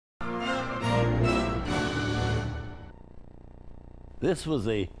This was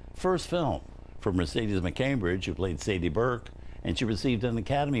a first film for Mercedes McCambridge, who played Sadie Burke, and she received an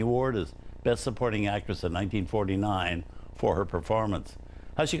Academy Award as Best Supporting Actress in 1949 for her performance.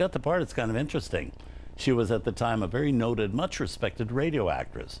 How she got the part is kind of interesting. She was at the time a very noted, much respected radio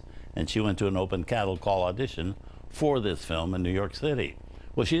actress, and she went to an open cattle call audition for this film in New York City.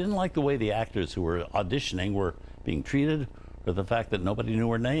 Well, she didn't like the way the actors who were auditioning were being treated, or the fact that nobody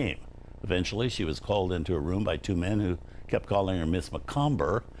knew her name. Eventually, she was called into a room by two men who kept calling her Miss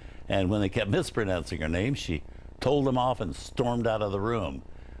McComber, and when they kept mispronouncing her name, she told them off and stormed out of the room.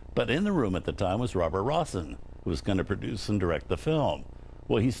 But in the room at the time was Robert Rossen, who was going to produce and direct the film.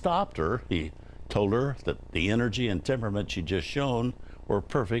 Well, he stopped her. He told her that the energy and temperament she'd just shown were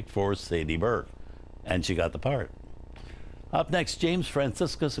perfect for Sadie Burke, and she got the part. Up next, James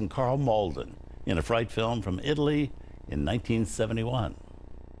Franciscus and Carl Malden in a fright film from Italy in 1971.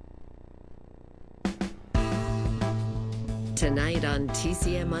 Tonight on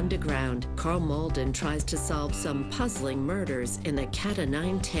TCM Underground, Carl Malden tries to solve some puzzling murders in The Cat o'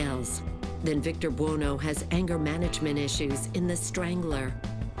 Nine Tails. Then Victor Buono has anger management issues in The Strangler.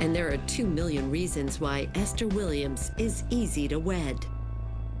 And there are 2 million reasons why Esther Williams is easy to wed.